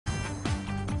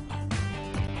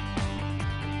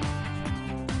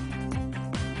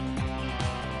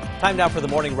Time now for the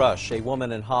morning rush. A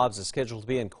woman in Hobbs is scheduled to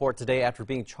be in court today after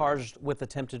being charged with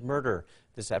attempted murder.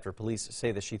 This after police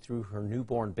say that she threw her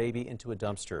newborn baby into a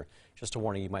dumpster. Just a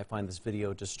warning, you might find this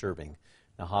video disturbing.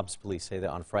 Now, Hobbs police say that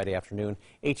on Friday afternoon,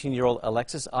 18-year-old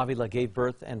Alexis Avila gave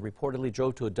birth and reportedly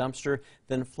drove to a dumpster,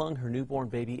 then flung her newborn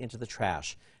baby into the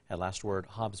trash. At last word,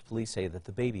 Hobbs police say that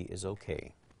the baby is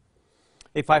okay.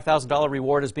 A $5,000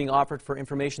 reward is being offered for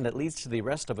information that leads to the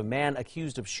arrest of a man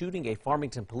accused of shooting a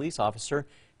Farmington police officer.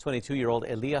 22-year-old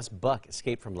Elias Buck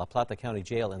escaped from La Plata County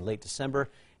Jail in late December,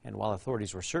 and while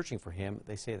authorities were searching for him,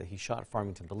 they say that he shot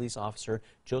Farmington police officer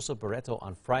Joseph Barreto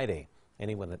on Friday.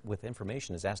 Anyone with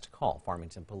information is asked to call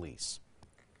Farmington Police.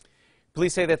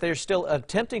 Police say that they're still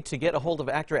attempting to get a hold of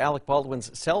actor Alec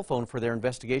Baldwin's cell phone for their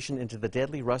investigation into the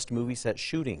Deadly Rust movie set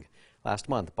shooting. Last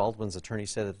month, Baldwin's attorney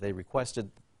said that they requested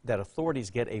that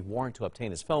authorities get a warrant to obtain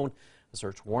his phone. A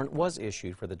search warrant was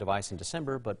issued for the device in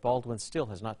December, but Baldwin still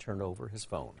has not turned over his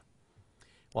phone.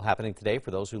 Well, happening today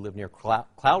for those who live near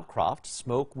Cloudcroft,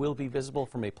 smoke will be visible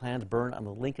from a planned burn on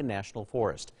the Lincoln National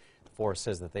Forest. The forest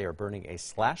says that they are burning a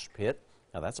slash pit.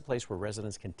 Now, that's a place where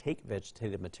residents can take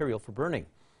vegetative material for burning.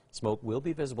 Smoke will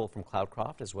be visible from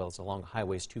Cloudcroft as well as along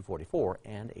highways 244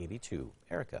 and 82.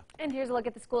 Erica. And here's a look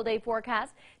at the school day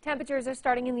forecast. Temperatures are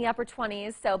starting in the upper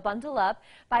 20s, so bundle up.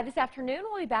 By this afternoon,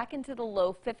 we'll be back into the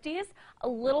low 50s. A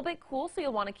little bit cool, so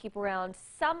you'll want to keep around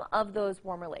some of those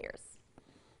warmer layers.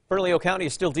 Bernalillo County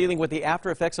is still dealing with the after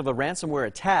effects of a ransomware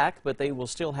attack, but they will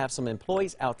still have some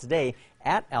employees out today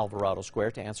at Alvarado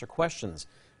Square to answer questions.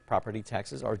 Property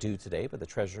taxes are due today, but the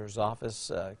Treasurer's Office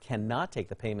cannot take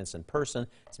the payments in person.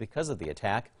 It's because of the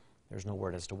attack. There's no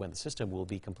word as to when the system will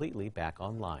be completely back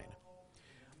online.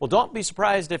 Well, don't be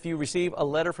surprised if you receive a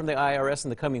letter from the IRS in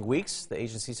the coming weeks. The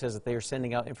agency says that they are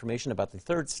sending out information about the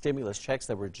third stimulus checks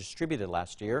that were distributed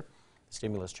last year. The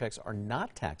stimulus checks are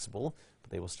not taxable,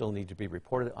 but they will still need to be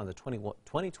reported on the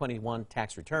 2021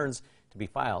 tax returns to be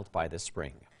filed by this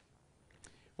spring.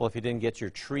 Well, if you didn't get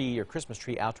your Christmas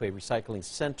tree out to a recycling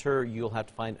center, you'll have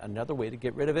to find another way to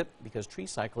get rid of it because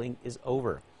Treecycling is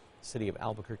over. The City of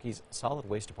Albuquerque's Solid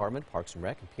Waste Department, Parks and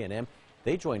Rec, and P&M,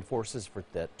 they joined forces for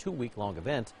that 2-week-long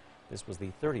event. This was the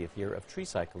 30th year of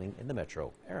Treecycling in the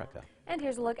metro. Erica. And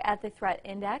here's a look at the threat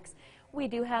index. We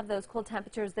do have those cold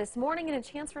temperatures this morning and a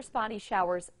chance for spotty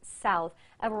showers south.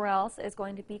 Everywhere else is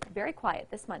going to be very quiet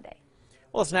this Monday.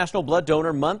 Well, it's National Blood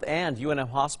Donor Month, and UNM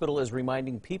Hospital is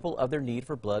reminding people of their need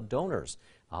for blood donors.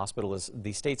 The hospital is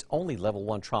the state's only level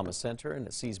 1 trauma center, and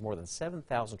it sees more than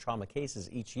 7,000 trauma cases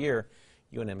each year.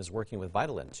 UNM is working with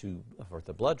Vitalant for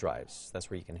the blood drives. That's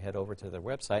where you can head over to their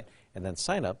website and then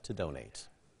sign up to donate.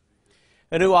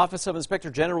 A new Office of Inspector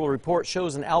General report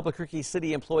shows an Albuquerque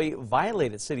city employee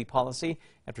violated city policy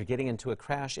after getting into a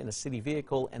crash in a city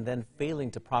vehicle and then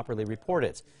failing to properly report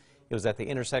it. It was at the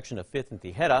intersection of 5th and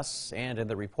Tijeras, and in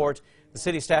the report, the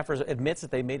city staffer admits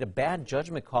that they made a bad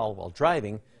judgment call while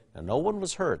driving. Now, no one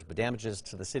was hurt, but damages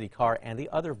to the city car and the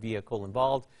other vehicle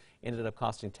involved ended up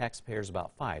costing taxpayers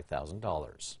about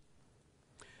 $5,000.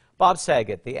 Bob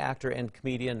Saget, the actor and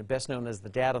comedian best known as the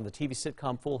dad on the TV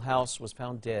sitcom Full House, was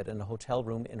found dead in a hotel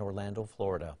room in Orlando,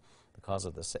 Florida. The cause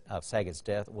of Saget's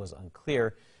death was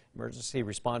unclear. Emergency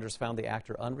responders found the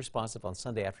actor unresponsive on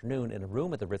Sunday afternoon in a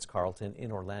room at the Ritz-Carlton in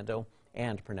Orlando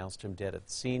and pronounced him dead at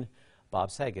the scene.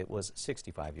 Bob Saget was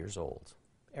 65 years old.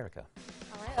 Erica.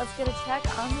 All right, let's get a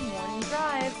check on the morning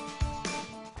drive.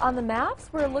 On the maps,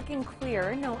 we're looking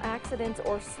clear. No accidents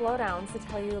or slowdowns to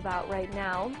tell you about right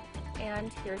now.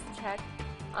 And here's the check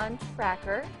on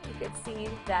Tracker. You can see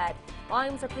that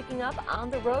volumes are picking up on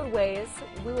the roadways.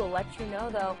 We will let you know,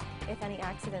 though, if any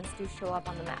accidents do show up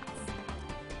on the maps.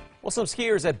 Well, some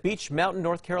skiers at Beach Mountain,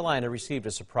 North Carolina received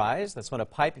a surprise. That's when a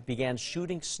pipe began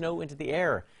shooting snow into the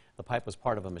air. The pipe was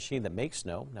part of a machine that makes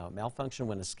snow. Now, it malfunctioned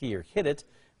when a skier hit it.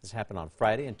 This happened on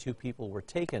Friday, and 2 people were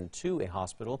taken to a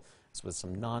hospital with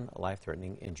some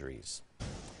non-life-threatening injuries.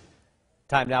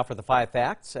 Time now for the 5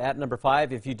 facts. At number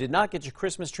 5, if you did not get your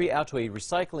Christmas tree out to a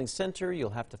recycling center,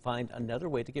 you'll have to find another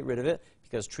way to get rid of it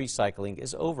because Treecycling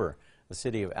is over. The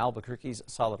City of Albuquerque's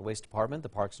Solid Waste Department, the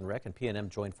Parks and Rec, and P&M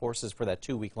joined forces for that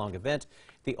 2-week-long event.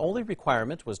 The only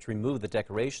requirement was to remove the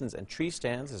decorations and tree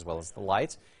stands as well as the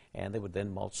lights, and they would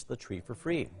then mulch the tree for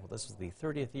free. Well, this was the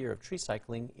 30th year of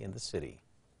Treecycling in the city.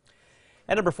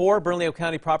 At number 4, Bernalillo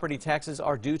County property taxes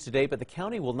are due today, but the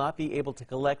county will not be able to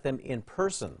collect them in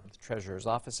person. The Treasurer's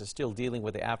Office is still dealing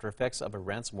with the after effects of a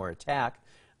ransomware attack.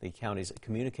 The county's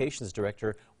communications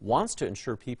director wants to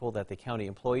ensure people that the county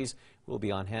employees will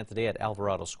be on hand today at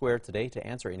Alvarado Square today to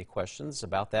answer any questions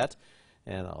about that.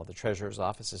 And the Treasurer's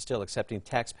Office is still accepting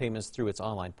tax payments through its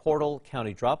online portal,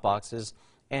 county drop boxes,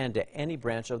 and any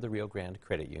branch of the Rio Grande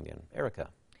Credit Union. Erica.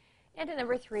 And at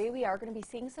number 3, we are going to be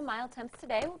seeing some mild temps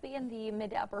today. We'll be in the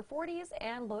mid to upper 40s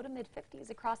and low to mid 50s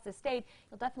across the state.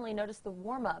 You'll definitely notice the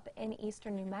warm up in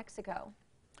eastern New Mexico.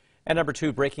 At number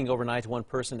 2, breaking overnight, one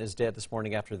person is dead this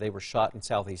morning after they were shot in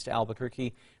southeast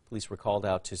Albuquerque. Police were called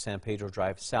out to San Pedro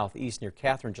Drive southeast near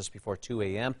Catherine just before 2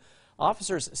 a.m.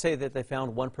 Officers say that they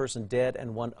found one person dead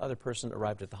and one other person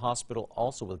arrived at the hospital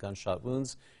also with gunshot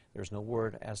wounds. There's no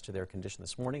word as to their condition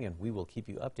this morning, and we will keep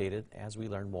you updated as we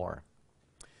learn more.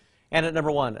 And at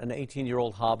number 1, an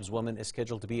 18-year-old Hobbs woman is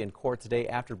scheduled to be in court today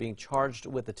after being charged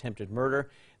with attempted murder.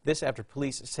 This after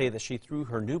police say that she threw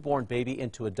her newborn baby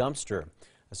into a dumpster.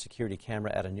 A security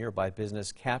camera at a nearby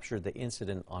business captured the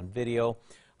incident on video.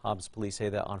 Hobbs police say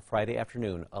that on Friday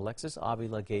afternoon, Alexis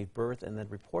Avila gave birth and then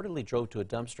reportedly drove to a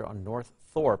dumpster on North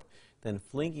Thorpe, then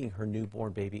flinging her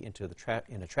newborn baby into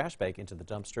in a trash bag into the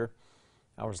dumpster.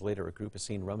 Hours later, a group is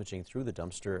seen rummaging through the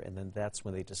dumpster, and then that's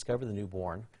when they discover the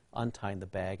newborn, untying the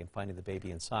bag and finding the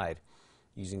baby inside.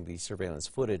 Using the surveillance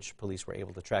footage, police were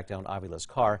able to track down Avila's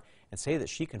car and say that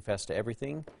she confessed to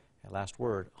everything. At last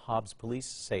word, Hobbs police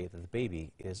say that the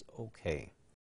baby is okay.